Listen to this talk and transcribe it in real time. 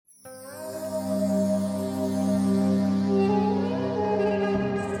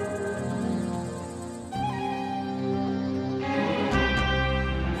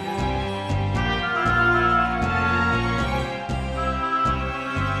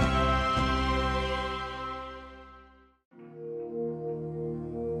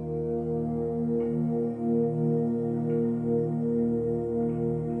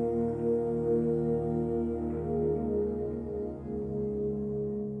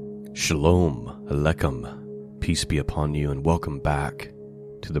Shalom, Aleichem, peace be upon you, and welcome back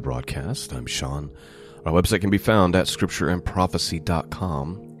to the broadcast. I'm Shawn. Our website can be found at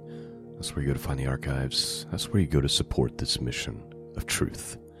scriptureandprophecy.com. That's where you go to find the archives. That's where you go to support this mission of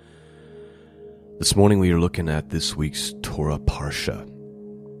truth. This morning we are looking at this week's Torah Parsha,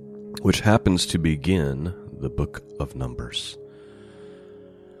 which happens to begin the book of Numbers.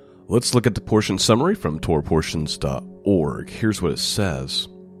 Let's look at the portion summary from TorahPortions.org. Here's what it says.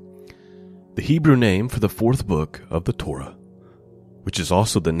 The Hebrew name for the fourth book of the Torah, which is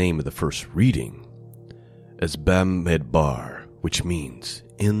also the name of the first reading, is Bamidbar, which means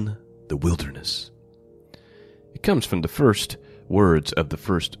in the wilderness. It comes from the first words of the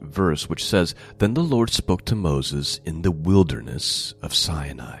first verse, which says, Then the Lord spoke to Moses in the wilderness of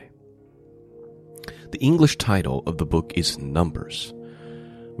Sinai. The English title of the book is Numbers,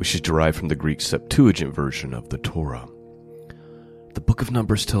 which is derived from the Greek Septuagint version of the Torah. The book of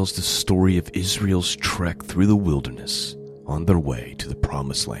Numbers tells the story of Israel's trek through the wilderness on their way to the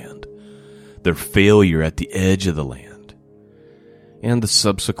Promised Land, their failure at the edge of the land, and the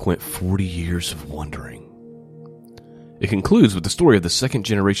subsequent 40 years of wandering. It concludes with the story of the second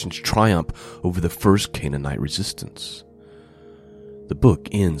generation's triumph over the first Canaanite resistance. The book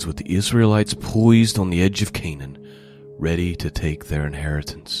ends with the Israelites poised on the edge of Canaan, ready to take their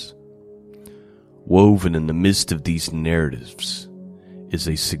inheritance. Woven in the midst of these narratives is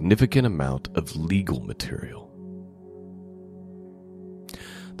a significant amount of legal material.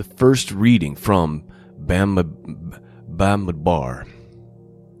 The first reading from Bamidbar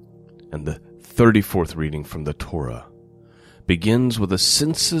and the 34th reading from the Torah begins with a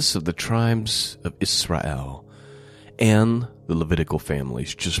census of the tribes of Israel and the Levitical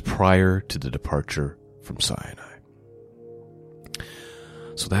families just prior to the departure from Sinai.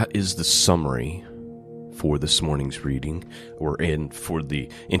 So that is the summary for this morning's reading, for the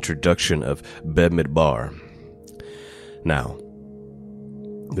introduction of Bamidbar. Now,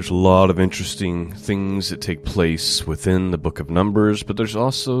 there's a lot of interesting things that take place within the book of Numbers, but there's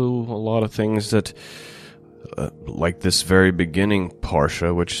also a lot of things that, like this very beginning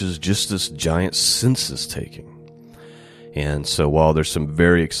Parsha, which is just this giant census taking. And so while there's some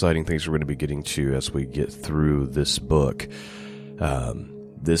very exciting things we're going to be getting to as we get through this book,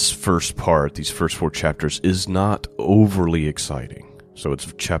 this first part, these first 4 chapters, is not overly exciting. So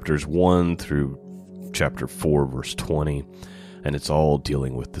it's chapters 1 through chapter 4, verse 20, and it's all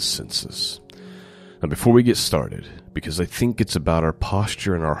dealing with the census. Now, before we get started, because I think it's about our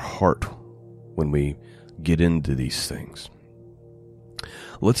posture and our heart when we get into these things,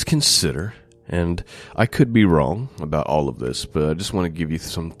 let's consider, and I could be wrong about all of this, but I just want to give you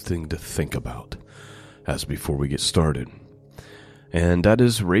something to think about as before we get started. And that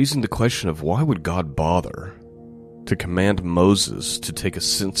is raising the question of why would God bother to command Moses to take a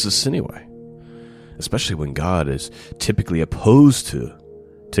census anyway? Especially when God is typically opposed to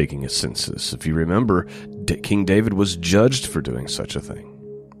taking a census. If you remember, King David was judged for doing such a thing.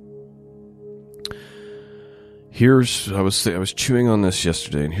 I was chewing on this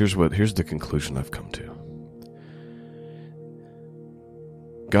yesterday, and here's the conclusion I've come to.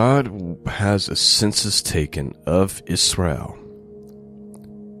 God has a census taken of Israel,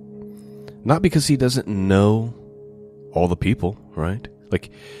 not because he doesn't know all the people, right?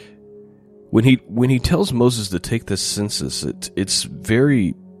 Like, when he tells Moses to take this census, it's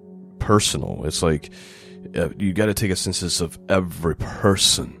very personal. It's like, you got to take a census of every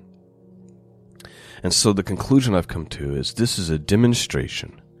person. And so the conclusion I've come to is this is a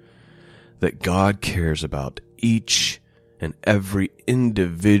demonstration that God cares about each and every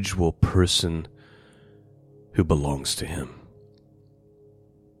individual person who belongs to him.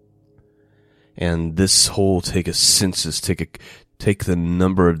 And this whole take a census, take the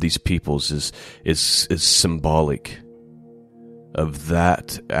number of these peoples is symbolic of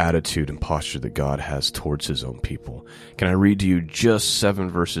that attitude and posture that God has towards his own people. Can I read to you just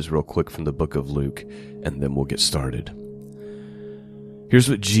 7 verses real quick from the book of Luke, and then we'll get started. Here's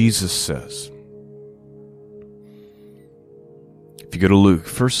what Jesus says. If you go to Luke,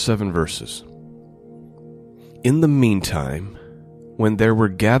 first 7 verses. In the meantime, when there were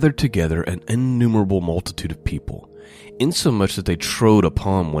gathered together an innumerable multitude of people, insomuch that they trode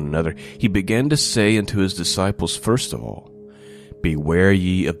upon one another, he began to say unto his disciples, first of all, Beware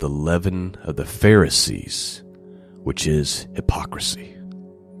ye of the leaven of the Pharisees, which is hypocrisy.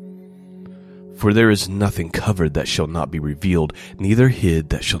 For there is nothing covered that shall not be revealed, neither hid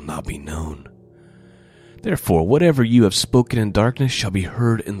that shall not be known. Therefore, whatever you have spoken in darkness shall be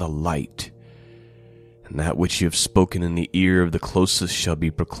heard in the light, and that which you have spoken in the ear of the closest shall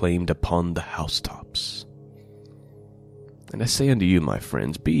be proclaimed upon the housetops. And I say unto you, my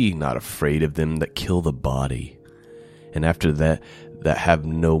friends, be ye not afraid of them that kill the body, and after that have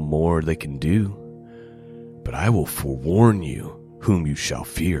no more they can do. But I will forewarn you whom you shall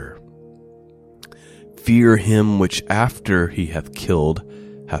fear. Fear him which after he hath killed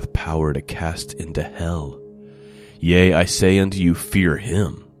hath power to cast into hell. Yea, I say unto you, fear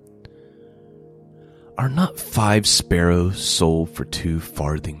him. Are not 5 sparrows sold for 2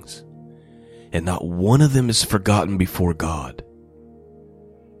 farthings? And not one of them is forgotten before God.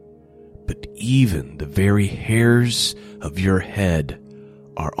 But even the very hairs of your head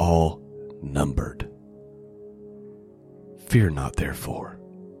are all numbered. Fear not, therefore.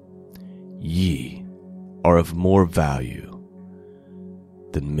 Ye are of more value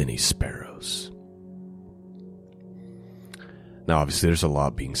than many sparrows. Now, obviously, there's a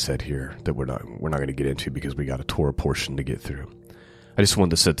lot being said here that we're not going to get into because we got a Torah portion to get through. I just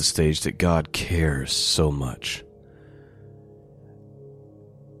wanted to set the stage that God cares so much.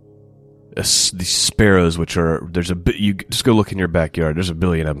 These sparrows, you just go look in your backyard. There's a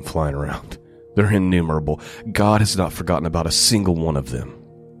billion of them flying around. They're innumerable. God has not forgotten about a single one of them.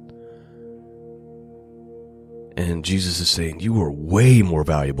 And Jesus is saying, you are way more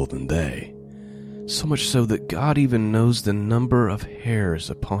valuable than they. So much so that God even knows the number of hairs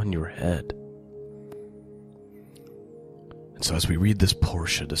upon your head. And so as we read this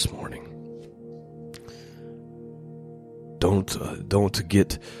portion this morning, don't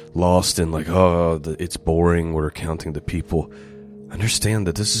get lost in it's boring, we're counting the people. Understand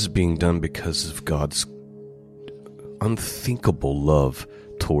that this is being done because of God's unthinkable love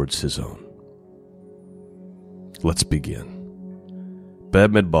towards his own. Let's begin.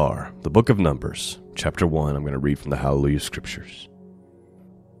 Bamidbar, the book of Numbers, chapter 1. I'm going to read from the Hallelujah Scriptures.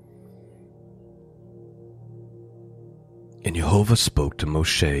 And Jehovah spoke to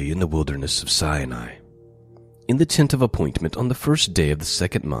Moshe in the wilderness of Sinai, in the tent of appointment on the 1st day of the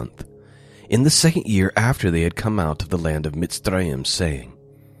 2nd month, in the 2nd year after they had come out of the land of Mitzrayim, saying,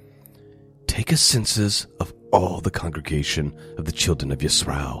 Take a census of all the congregation of the children of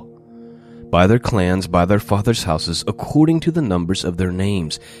Yisrael, by their clans, by their fathers' houses, according to the numbers of their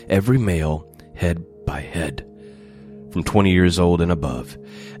names, every male, head by head, from 20 years old and above,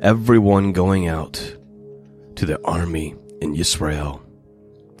 everyone going out to the army in Yisrael.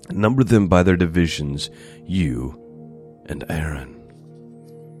 Number them by their divisions, you and Aaron.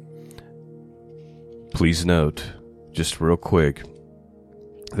 Please note, just real quick,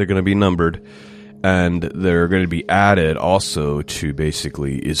 they're going to be numbered, and they're going to be added also to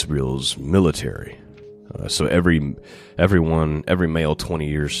basically Israel's military. So every male 20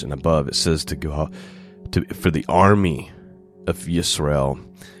 years and above, it says to go out for the army of Yisrael.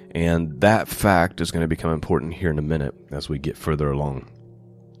 And that fact is going to become important here in a minute as we get further along.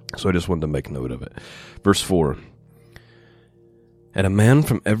 So I just wanted to make note of it. Verse 4. And a man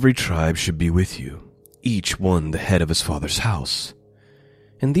from every tribe should be with you, each one the head of his father's house.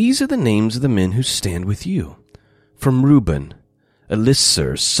 And these are the names of the men who stand with you. From Reuben,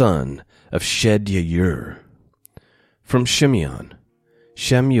 Elisur, son of Shedyair. From Shimeon,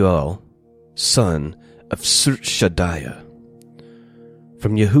 Shemuel, son of Surshadiah.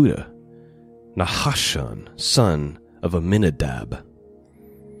 From Yehuda, Nahashon, son of Aminadab.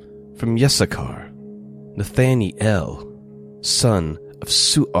 From Yissachar, Nathaniel, son of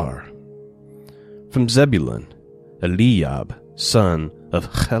Suar. From Zebulun, Eliab, son of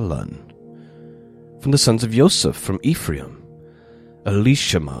Helon. From the sons of Joseph, from Ephraim,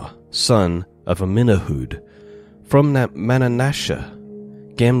 Elishama, son of Aminahud. From Manasseh,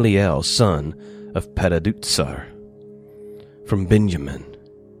 Gamliel, son of Pedadutsar. From Benjamin,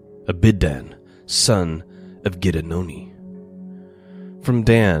 Abidan, son of Gideoni. From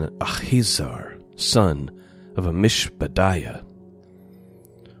Dan, Ahizar, son of Amishbadiah.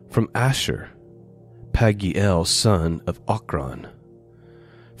 From Asher, Pagiel, son of Ochran.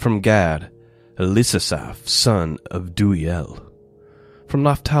 From Gad, Elisasaph, son of Duiel. From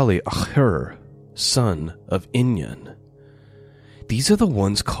Naphtali, Ahur, son of Inyan. These are the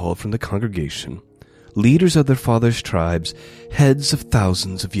ones called from the congregation, leaders of their fathers' tribes, heads of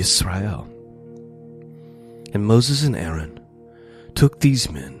thousands of Yisrael. And Moses and Aaron took these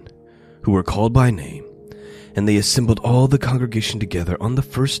men, who were called by name, and they assembled all the congregation together on the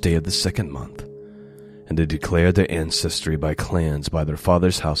 1st day of the 2nd month. And they declared their ancestry by clans, by their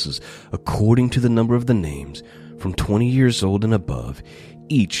fathers' houses, according to the number of the names, from 20 years old and above,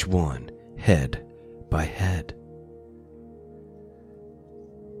 each one head by head.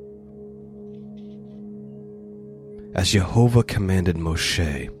 As Jehovah commanded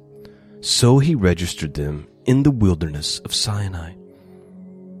Moshe, so he registered them in the wilderness of Sinai.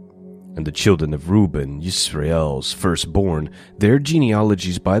 And the children of Reuben, Yisrael's firstborn, their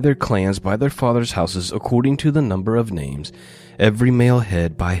genealogies by their clans, by their fathers' houses, according to the number of names, every male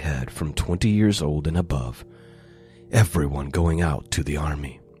head by head from 20 years old and above, everyone going out to the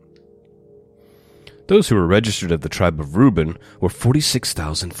army. Those who were registered of the tribe of Reuben were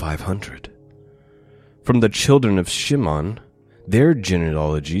 46,500. From the children of Shimon, their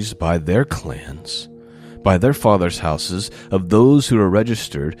genealogies by their clans, by their fathers' houses, of those who are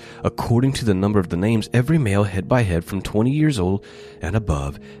registered, according to the number of the names, every male head by head from 20 years old and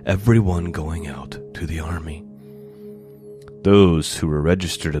above, everyone going out to the army. Those who were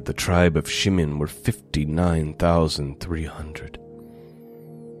registered at the tribe of Shimon were 59,300.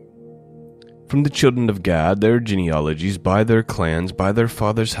 From the children of Gad, their genealogies, by their clans, by their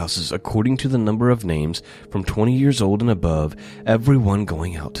fathers' houses, according to the number of names, from 20 years old and above, everyone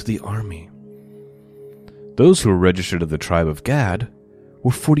going out to the army. Those who were registered of the tribe of Gad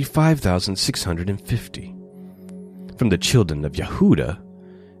were 45,650. From the children of Yehudah,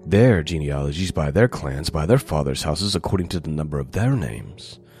 their genealogies by their clans, by their fathers' houses, according to the number of their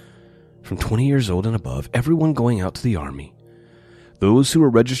names, from 20 years old and above, everyone going out to the army. Those who were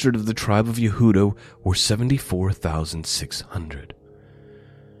registered of the tribe of Yehudah were 74,600.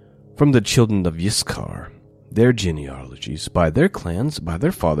 From the children of Yiscar, their genealogies, by their clans, by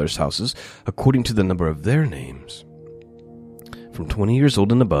their fathers' houses, according to the number of their names, from 20 years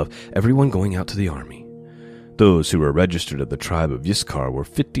old and above, everyone going out to the army. Those who were registered of the tribe of Yiscar were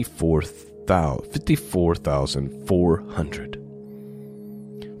 54,400.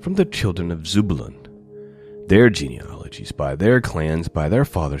 From the children of Zebulun, their genealogies, by their clans, by their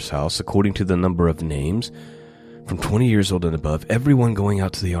father's house, according to the number of names, from 20 years old and above, everyone going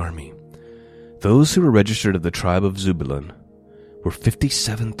out to the army. Those who were registered of the tribe of Zebulun were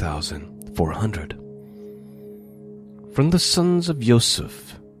 57,400. From the sons of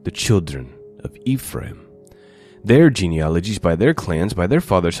Joseph, the children of Ephraim, their genealogies by their clans, by their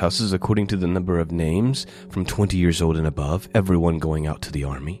fathers' houses, according to the number of names, from 20 years old and above, everyone going out to the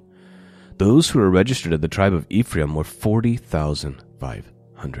army. Those who were registered of the tribe of Ephraim were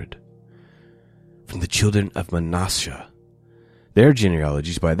 40,500. From the children of Manasseh, their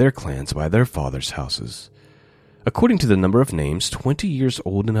genealogies by their clans, by their fathers' houses, according to the number of names, 20 years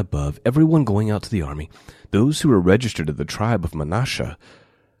old and above, everyone going out to the army. Those who were registered of the tribe of Manasseh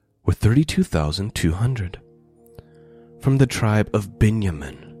were 32,200. From the tribe of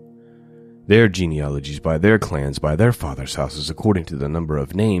Benjamin, their genealogies by their clans, by their fathers' houses, according to the number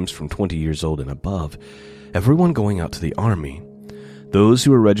of names, from 20 years old and above, everyone going out to the army. Those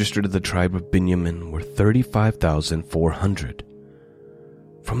who were registered of the tribe of Benjamin were 35,400.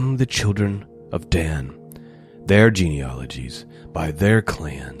 From the children of Dan, their genealogies, by their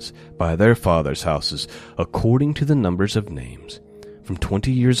clans, by their fathers' houses, according to the numbers of names, from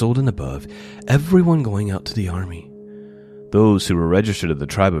 20 years old and above, everyone going out to the army. Those who were registered of the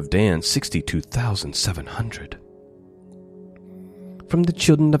tribe of Dan, 62,700. From the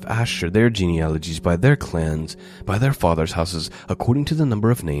children of Asher, their genealogies, by their clans, by their fathers' houses, according to the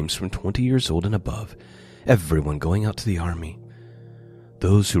number of names, from 20 years old and above, everyone going out to the army.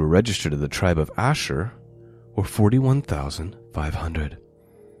 Those who were registered of the tribe of Asher were 41,500.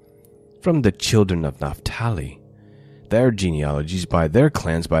 From the children of Naphtali, their genealogies, by their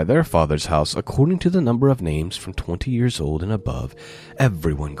clans, by their father's house, according to the number of names, from 20 years old and above,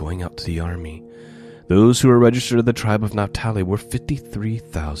 everyone going out to the army. Those who were registered of the tribe of Naphtali were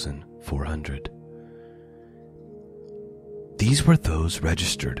 53,400. These were those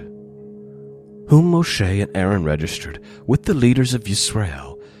registered, whom Moshe and Aaron registered with the leaders of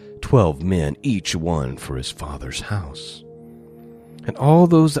Yisrael, 12 men, each one for his father's house. And all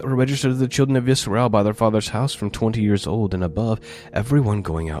those that were registered of the children of Yisrael by their father's house, from 20 years old and above, everyone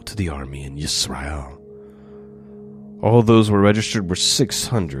going out to the army in Yisrael. All those were registered were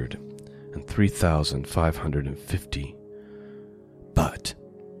 603,550. But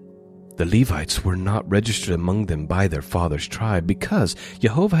the Levites were not registered among them by their father's tribe, because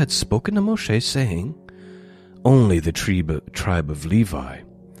Jehovah had spoken to Moshe, saying, "Only the tribe of Levi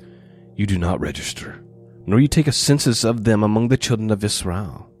you do not register, nor you take a census of them among the children of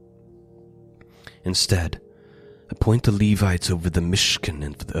Israel. Instead, appoint the Levites over the Mishkan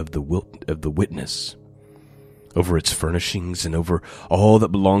of the witness, over its furnishings, and over all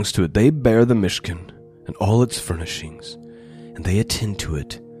that belongs to it. They bear the Mishkan and all its furnishings, and they attend to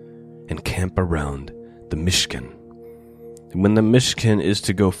it and camp around the Mishkan. And when the Mishkan is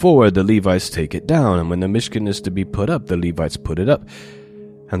to go forward, the Levites take it down, and when the Mishkan is to be put up, the Levites put it up,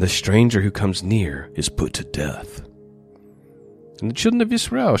 and the stranger who comes near is put to death. And the children of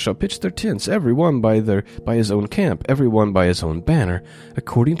Israel shall pitch their tents, every one by his own camp, every one by his own banner,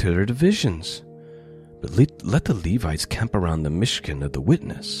 according to their divisions. But let the Levites camp around the Mishkan of the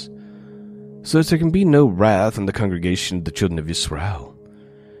witness, so that there can be no wrath in the congregation of the children of Israel.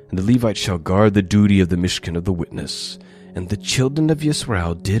 And the Levites shall guard the duty of the Mishkan of the witness. And the children of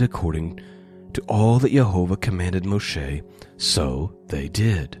Israel did according to all that Jehovah commanded Moshe, so they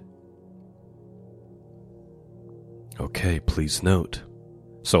did. Okay, please note.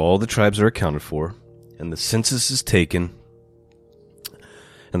 So all the tribes are accounted for, and the census is taken,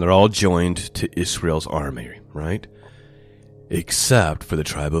 and they're all joined to Israel's army, right? Except for the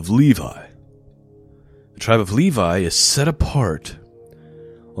tribe of Levi. The tribe of Levi is set apart,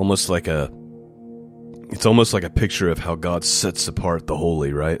 it's almost like a picture of how God sets apart the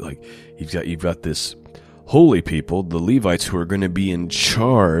holy, right? Like you've got this holy people, the Levites, who are going to be in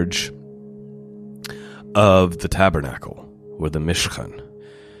charge of the tabernacle, or the Mishkan.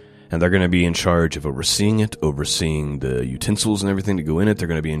 And they're going to be in charge of overseeing it, overseeing the utensils and everything to go in it. They're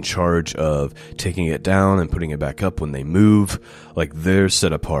going to be in charge of taking it down and putting it back up when they move. Like, they're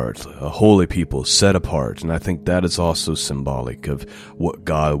set apart, a holy people set apart. And I think that is also symbolic of what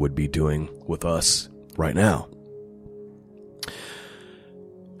God would be doing with us right now.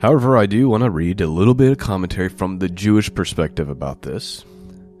 However, I do want to read a little bit of commentary from the Jewish perspective about this.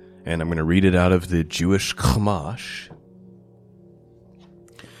 And I'm going to read it out of the Jewish Chumash.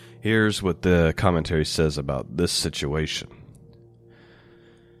 Here's what the commentary says about this situation.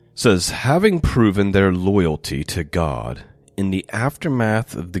 It says, having proven their loyalty to God in the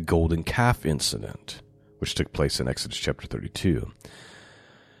aftermath of the golden calf incident, which took place in Exodus chapter 32,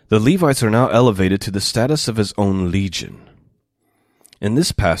 the Levites are now elevated to the status of his own legion. In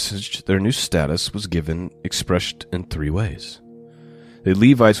this passage, their new status was expressed in three ways. The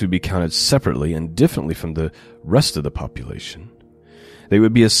Levites would be counted separately and differently from the rest of the population. They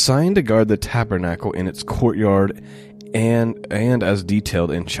would be assigned to guard the tabernacle in its courtyard and as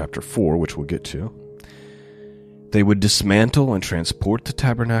detailed in chapter 4, which we'll get to. They would dismantle and transport the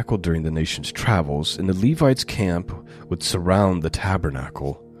tabernacle during the nation's travels, and the Levites' camp would surround the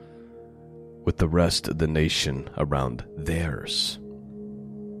tabernacle with the rest of the nation around theirs.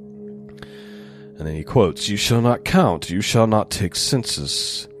 And then he quotes, "You shall not count, you shall not take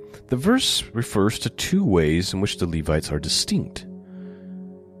census." The verse refers to two ways in which the Levites are distinct.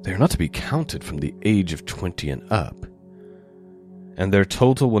 They are not to be counted from the age of 20 and up, and their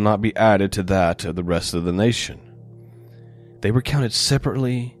total will not be added to that of the rest of the nation. They were counted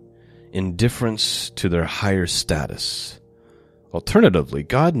separately in difference to their higher status. Alternatively,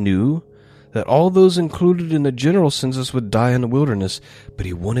 God knew that all those included in the general census would die in the wilderness, but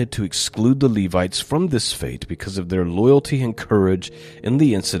he wanted to exclude the Levites from this fate because of their loyalty and courage in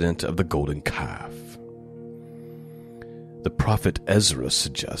the incident of the golden calf. The prophet Ezra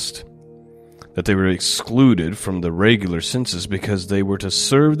suggests that they were excluded from the regular census because they were to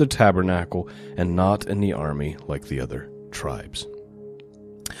serve the tabernacle and not in the army like the other tribes.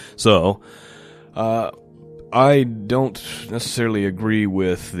 So, I don't necessarily agree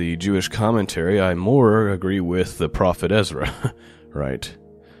with the Jewish commentary. I more agree with the prophet Ezra, right?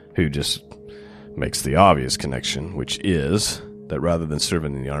 Who just makes the obvious connection, which is that rather than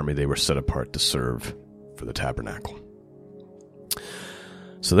serving in the army, they were set apart to serve for the tabernacle.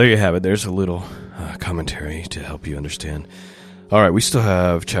 So there you have it. There's a little commentary to help you understand. All right, we still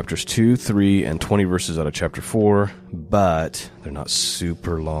have chapters 2, 3, and 20 verses out of chapter 4, but they're not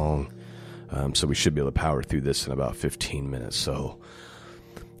super long. So we should be able to power through this in about 15 minutes. So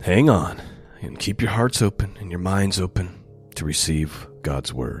hang on and keep your hearts open and your minds open to receive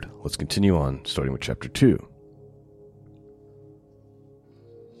God's word. Let's continue on, starting with chapter 2.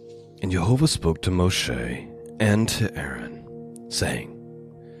 And Jehovah spoke to Moshe and to Aaron, saying,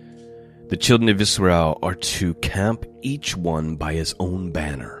 the children of Israel are to camp each one by his own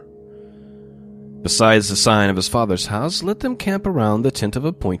banner. Besides the sign of his father's house, let them camp around the tent of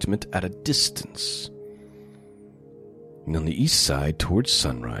appointment at a distance. And on the east side, towards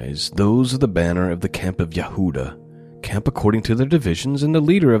sunrise, those of the banner of the camp of Yehuda camp according to their divisions, and the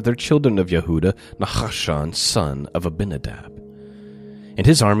leader of their children of Yehuda, Nahashon, son of Abinadab, and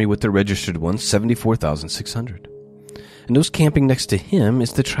his army with their registered ones, 74,600. And those camping next to him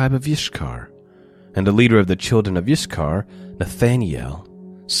is the tribe of Yishkar, and the leader of the children of Yishkar, Nathaniel,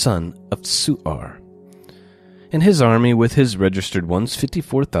 son of Suar, and his army with his registered ones,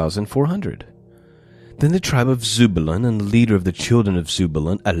 54,400. Then the tribe of Zebulun, and the leader of the children of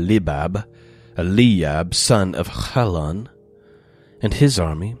Zebulun, Eliab, son of Chalon, and his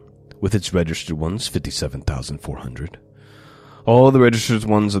army with its registered ones, 57,400. All the registered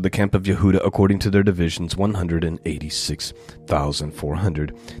ones of the camp of Yehuda, according to their divisions,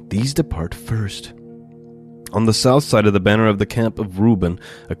 186,400. These depart first. On the south side of the banner of the camp of Reuben,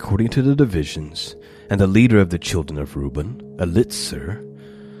 according to the divisions, and the leader of the children of Reuben, Elitzur,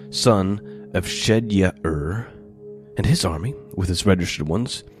 son of Shedyair, and his army, with his registered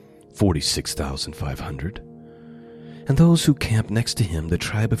ones, 46,500. And those who camp next to him, the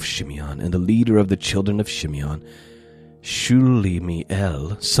tribe of Shimeon, and the leader of the children of Shimeon,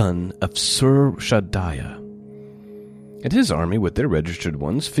 Shulemiel, son of Surshadiah, and his army with their registered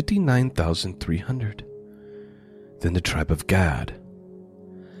ones, 59,300. Then the tribe of Gad,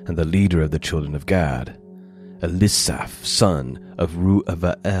 and the leader of the children of Gad, Elisaph, son of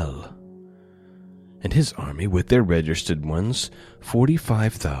Ru'avael, and his army with their registered ones,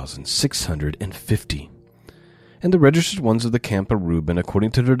 45,650. And the registered ones of the camp of Reuben, according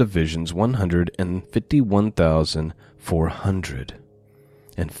to their divisions,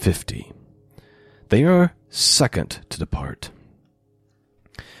 151,450. They are second to depart.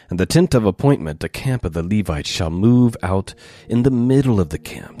 And the tent of appointment, the camp of the Levites, shall move out in the middle of the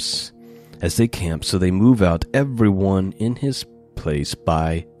camps. As they camp, so they move out, every one in his place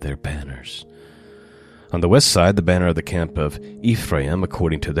by their banners. On the west side, the banner of the camp of Ephraim,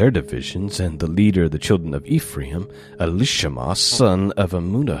 according to their divisions, and the leader of the children of Ephraim, Elishama, son of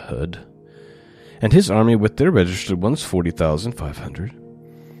Amminahud, and his army with their registered ones, 40,500.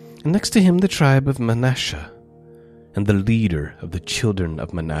 And next to him the tribe of Manasseh, and the leader of the children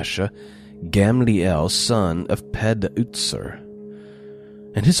of Manasseh, Gamliel, son of Pedahzur,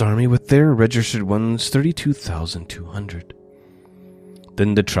 and his army with their registered ones, 32,200.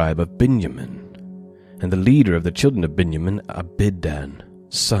 Then the tribe of Benjamin, and the leader of the children of Benjamin, Abidan,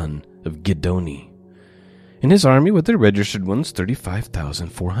 son of Gidoni, and his army with their registered ones,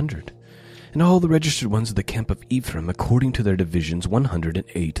 35,400. And all the registered ones of the camp of Ephraim, according to their divisions,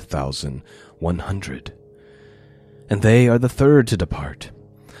 108,100. And they are the third to depart.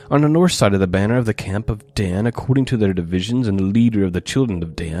 On the north side of the banner of the camp of Dan, according to their divisions, and the leader of the children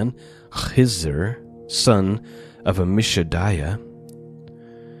of Dan, Chizr, son of Amishadiah,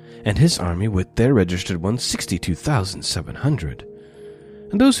 and his army with their registered ones, 62,700.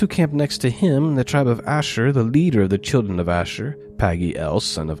 And those who camp next to him, the tribe of Asher, the leader of the children of Asher, Pagiel,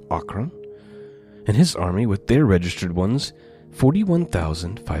 son of Ochran, and his army with their registered ones,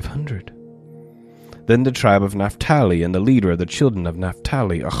 41,500. Then the tribe of Naphtali, and the leader of the children of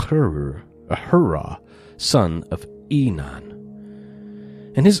Naphtali, Ahura, son of Enan,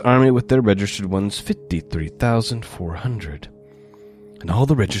 and his army with their registered ones, 53,400. And all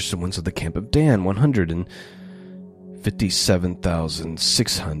the registered ones of the camp of Dan,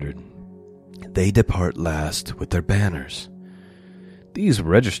 157,600. They depart last with their banners. These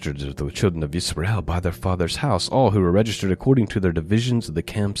were registered of the children of Israel by their father's house, all who were registered according to their divisions of the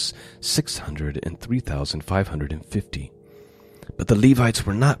camps, 603,550. But the Levites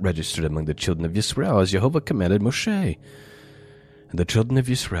were not registered among the children of Israel, as Jehovah commanded Moshe. And the children of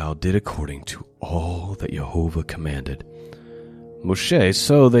Israel did according to all that Jehovah commanded Moshe.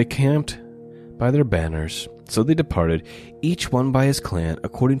 So they camped by their banners, so they departed, each one by his clan,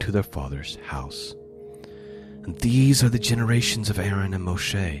 according to their father's house. And these are the generations of Aaron and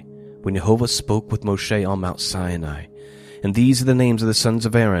Moshe, when Jehovah spoke with Moshe on Mount Sinai. And these are the names of the sons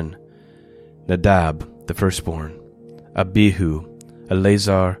of Aaron: Nadab, the firstborn, Abihu,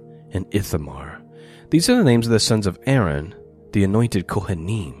 Eleazar, and Ithamar. These are the names of the sons of Aaron, the anointed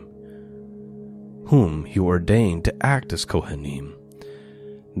Kohanim, whom he ordained to act as Kohanim.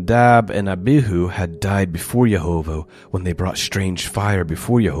 Nadab and Abihu had died before Jehovah when they brought strange fire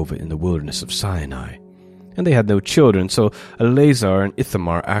before Jehovah in the wilderness of Sinai. And they had no children, so Eleazar and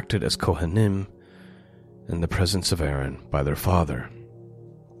Ithamar acted as Kohanim in the presence of Aaron by their father.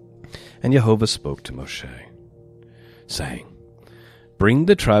 And Jehovah spoke to Moshe, saying, Bring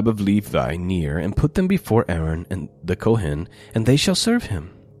the tribe of Levi near, and put them before Aaron and the Kohen, and they shall serve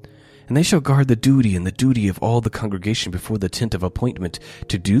him. And they shall guard the duty and the duty of all the congregation before the tent of appointment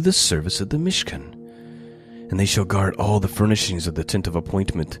to do the service of the Mishkan. And they shall guard all the furnishings of the tent of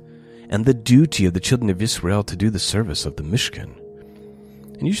appointment, and the duty of the children of Israel to do the service of the Mishkan.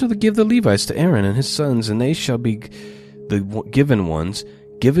 And you shall give the Levites to Aaron and his sons, and they shall be the given ones,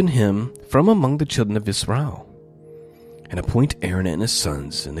 given him from among the children of Israel. And appoint Aaron and his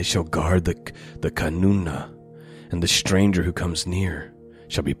sons, and they shall guard the Kanunah, and the stranger who comes near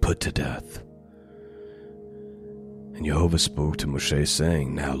shall be put to death. And Jehovah spoke to Moshe,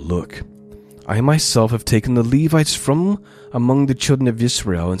 saying, Now look, I myself have taken the Levites from among the children of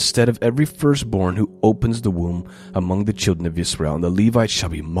Israel, instead of every firstborn who opens the womb among the children of Israel, and the Levites shall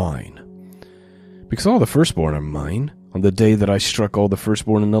be mine. Because all the firstborn are mine, On the day that I struck all the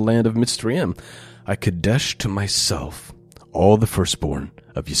firstborn in the land of Mitzrayim, I kadesh to myself all the firstborn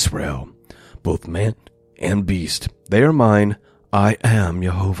of Yisrael, both man and beast. They are mine. I am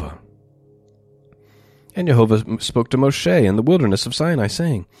Jehovah. And Jehovah spoke to Moshe in the wilderness of Sinai,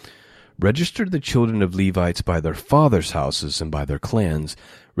 saying, Register the children of Levites by their fathers' houses and by their clans.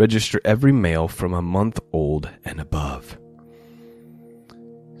 Register every male from a month old and above.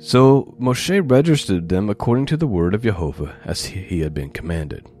 So Moshe registered them according to the word of Jehovah, as he had been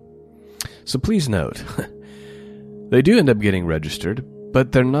commanded. So please note, they do end up getting registered,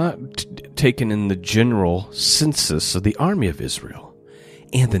 but they're not taken in the general census of the army of Israel.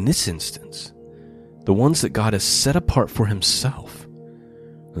 And in this instance, the ones that God has set apart for himself.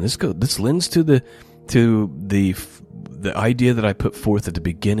 And this lends to the idea that I put forth at the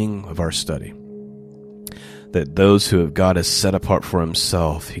beginning of our study. That those who God has set apart for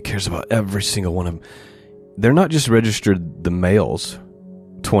himself, he cares about every single one of them. They're not just registered the males,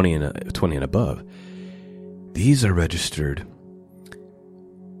 20 and above. These are registered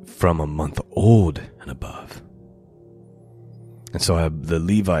from a month old and above. And so the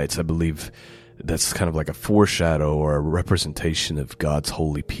Levites, I believe, that's kind of like a foreshadow or a representation of God's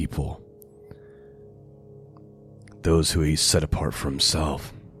holy people. Those who he set apart for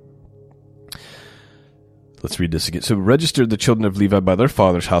himself. Let's read this again. So register the children of Levi by their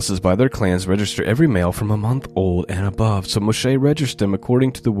fathers' houses, by their clans. Register every male from a month old and above. So Moshe registered them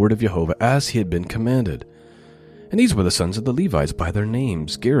according to the word of Jehovah, as he had been commanded. And these were the sons of the Levites by their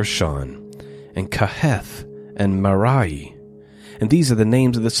names, Gershon, and Kaheth, and Merari. And these are the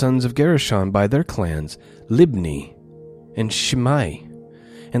names of the sons of Gershon by their clans, Libni, and Shimei.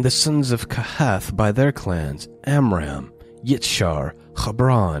 And the sons of Kahath by their clans, Amram, Yitshar,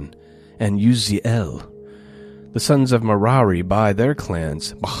 Hebron, and Uziel. The sons of Merari by their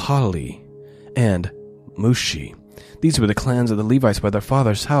clans, Mahali, and Mushi. These were the clans of the Levites by their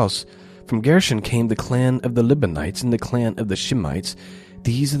father's house. From Gershon came the clan of the Libanites and the clan of the Shimites.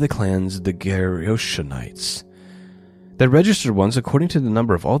 These are the clans of the Gershonites. The registered ones according to the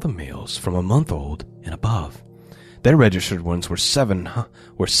number of all the males from a month old and above. Their registered ones were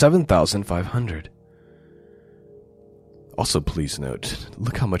 7,500. Also, please note,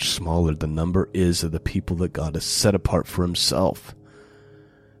 look how much smaller the number is of the people that God has set apart for himself.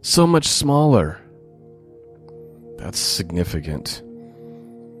 So much smaller. That's significant.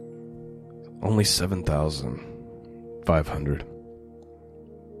 Only 7,500.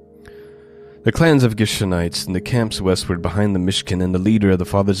 The clans of Gershonites and the camps westward behind the Mishkan, and the leader of the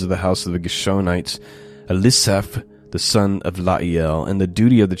fathers of the house of the Gershonites, Elisaph, the son of Lael. And the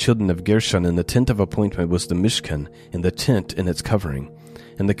duty of the children of Gershon in the tent of appointment was the Mishkan, and the tent and its covering,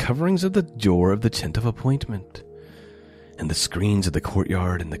 and the coverings of the door of the tent of appointment, and the screens of the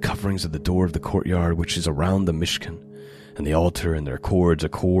courtyard, and the coverings of the door of the courtyard which is around the Mishkan, and the altar and their cords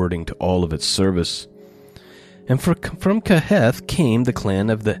according to all of its service. And from Kaheth came the clan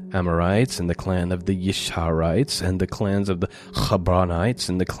of the Amorites, and the clan of the Yisharites, and the clans of the Hebronites,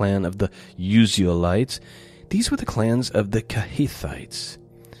 and the clan of the Uzielites. These were the clans of the Kahethites.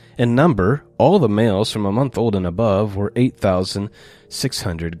 In number, all the males from a month old and above were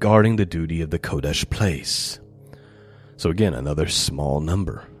 8,600, guarding the duty of the Kodesh place. So again, another small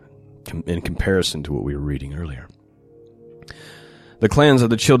number in comparison to what we were reading earlier. The clans of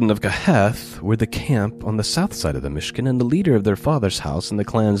the children of Kahath were the camp on the south side of the Mishkan, and the leader of their father's house, and the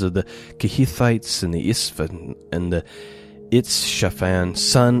clans of the Kehethites, and the Isfan, and the Itzshaphan,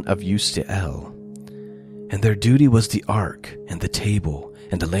 son of Ustiel. And their duty was the ark, and the table,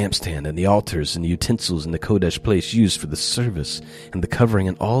 and the lampstand, and the altars, and the utensils in the Kodesh place used for the service, and the covering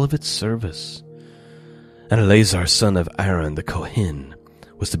and all of its service. And Eleazar, son of Aaron the Kohen,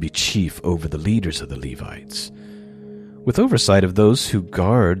 was to be chief over the leaders of the Levites, with oversight of those who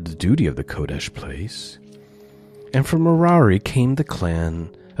guard the duty of the Kodesh place. And from Merari came the clan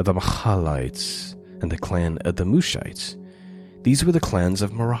of the Mahalites, and the clan of the Mushites. These were the clans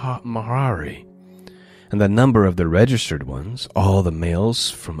of Merari. And the number of the registered ones, all the males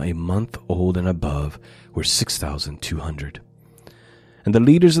from a month old and above, were 6,200. And the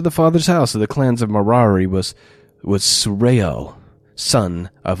leaders of the father's house of the clans of Merari was Surael, son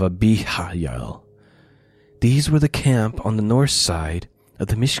of Abihail. These were the camp on the north side of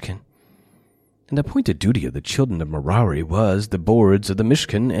the Mishkan. And the appointed duty of the children of Merari was the boards of the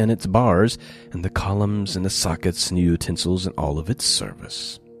Mishkan and its bars, and the columns and the sockets and utensils and all of its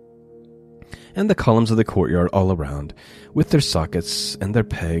service, and the columns of the courtyard all around, with their sockets and their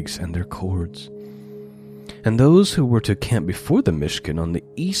pegs and their cords. And those who were to camp before the Mishkan on the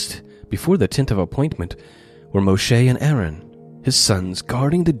east, before the tent of appointment, were Moshe and Aaron, his sons,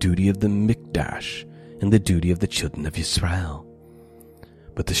 guarding the duty of the Mikdash, and the duty of the children of Israel.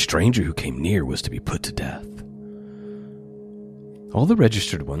 But the stranger who came near was to be put to death. All the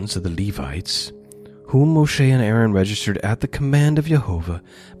registered ones of the Levites, whom Moshe and Aaron registered at the command of Jehovah,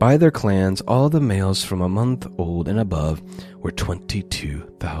 by their clans, all the males from a month old and above were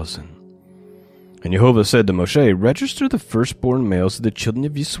 22,000. And Jehovah said to Moshe, register the firstborn males of the children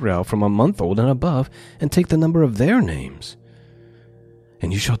of Israel from a month old and above, and take the number of their names.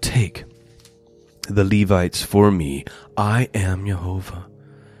 And you shall take the Levites for me. I am Jehovah.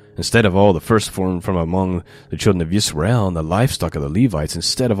 Instead of all the firstborn from among the children of Israel and the livestock of the Levites,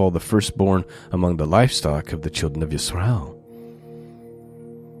 instead of all the firstborn among the livestock of the children of Israel.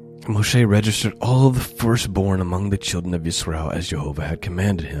 And Moshe registered all the firstborn among the children of Israel as Jehovah had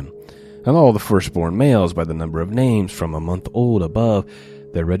commanded him, and all the firstborn males by the number of names from a month old above.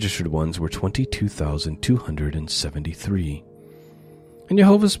 Their registered ones were 22,273. And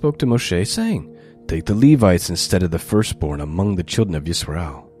Jehovah spoke to Moshe, saying, take the Levites instead of the firstborn among the children of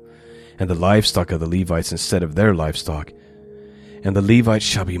Israel, and the livestock of the Levites instead of their livestock. And the Levites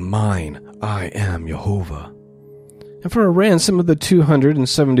shall be mine. I am Jehovah. And for a ransom of the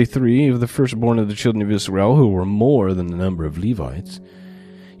 273 of the firstborn of the children of Israel, who were more than the number of Levites,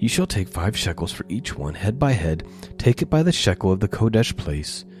 you shall take 5 shekels for each one, head by head. Take it by the shekel of the Kodesh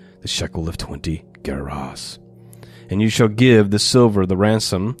place, the shekel of 20 gerahs. And you shall give the silver, the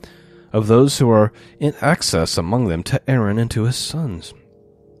ransom of those who are in excess among them, to Aaron and to his sons.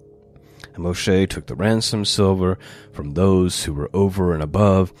 And Moshe took the ransom silver from those who were over and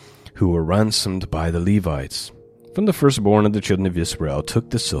above, who were ransomed by the Levites. From the firstborn of the children of Israel took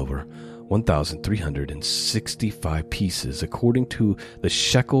the silver, 1,365 pieces, according to the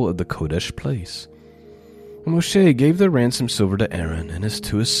shekel of the Kodesh place. And Moshe gave the ransom silver to Aaron and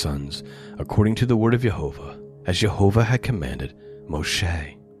to his sons, according to the word of Jehovah, as Jehovah had commanded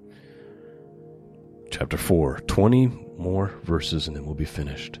Moshe. Chapter 4, 20 more verses and then we'll be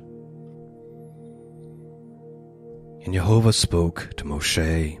finished. And Jehovah spoke to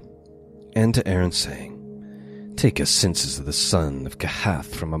Moshe and to Aaron, saying, take a census of the son of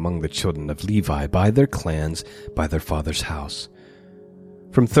Kehath from among the children of Levi by their clans, by their father's house,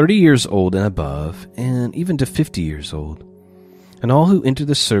 from 30 years old and above, and even to 50 years old, and all who enter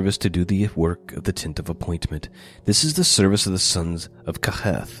the service to do the work of the tent of appointment. This is the service of the sons of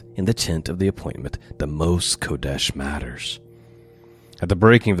Kehath in the tent of the appointment, the most Kodesh matters. At the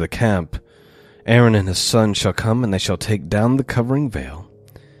breaking of the camp, Aaron and his son shall come, and they shall take down the covering veil,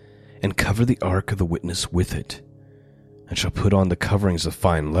 and cover the ark of the witness with it, and shall put on the coverings of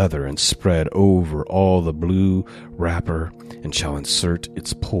fine leather, and spread over all the blue wrapper, and shall insert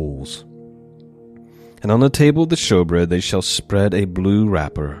its poles. And on the table of the showbread they shall spread a blue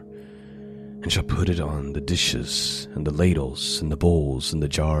wrapper, and shall put it on the dishes, and the ladles, and the bowls, and the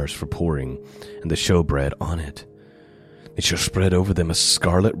jars for pouring, and the showbread on it. They shall spread over them a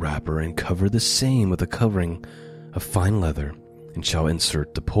scarlet wrapper, and cover the same with a covering of fine leather, and shall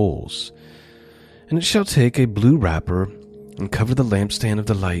insert the poles. And it shall take a blue wrapper, and cover the lampstand of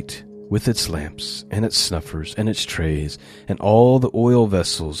the light, with its lamps, and its snuffers, and its trays, and all the oil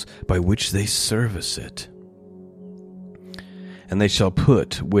vessels by which they service it. And they shall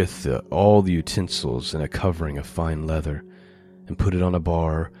put with all the utensils in a covering of fine leather, and put it on a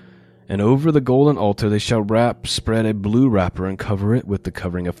bar. And over the golden altar they shall spread a blue wrapper, and cover it with the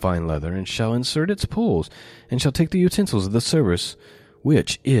covering of fine leather, and shall insert its poles, and shall take the utensils of the service,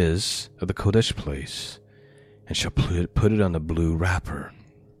 which is of the Kodesh place, and shall put it on the blue wrapper.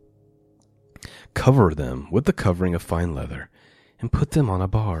 Cover them with the covering of fine leather, and put them on a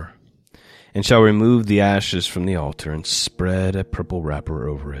bar, and shall remove the ashes from the altar, and spread a purple wrapper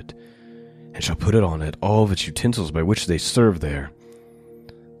over it, and shall put it on it all of its utensils by which they serve there,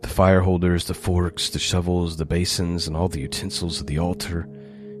 the fire holders, the forks, the shovels, the basins, and all the utensils of the altar,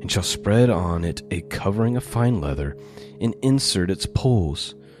 and shall spread on it a covering of fine leather, and insert its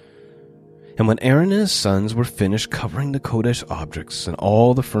poles. And when Aaron and his sons were finished covering the Kodesh objects and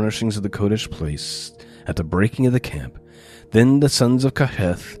all the furnishings of the Kodesh place at the breaking of the camp, then the sons of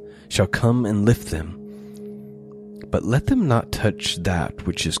Kehath shall come and lift them. But let them not touch that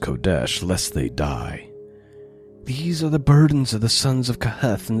which is Kodesh, lest they die. These are the burdens of the sons of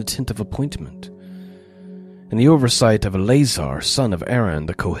Kehath in the tent of appointment. And the oversight of Eleazar, son of Aaron,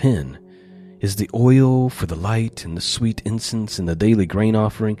 the Kohen, is the oil for the light, and the sweet incense, and the daily grain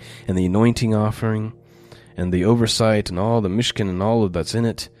offering, and the anointing offering, and the oversight, and all the Mishkan, and all that's in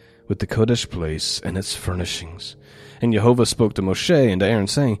it, with the Kodesh place and its furnishings. And Jehovah spoke to Moshe and to Aaron,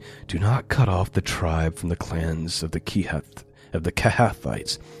 saying, do not cut off the tribe from the clans of the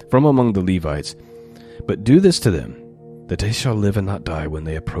Kehathites, from among the Levites, but do this to them, that they shall live and not die when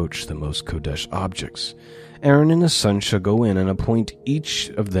they approach the most Kodesh objects. Aaron and his sons shall go in and appoint each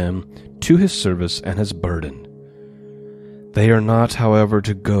of them to his service and his burden. They are not, however,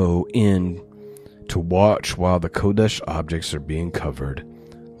 to go in to watch while the Kodesh objects are being covered,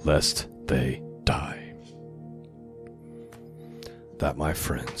 lest they die. That, my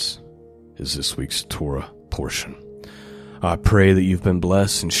friends, is this week's Torah portion. I pray that you've been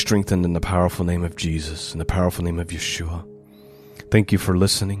blessed and strengthened in the powerful name of Jesus, in the powerful name of Yeshua. Thank you for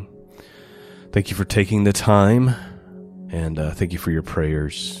listening. Thank you for taking the time, and thank you for your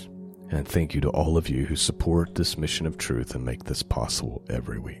prayers, and thank you to all of you who support this mission of truth and make this possible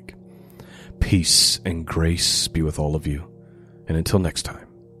every week. Peace and grace be with all of you, and until next time,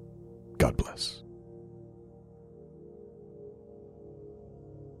 God bless.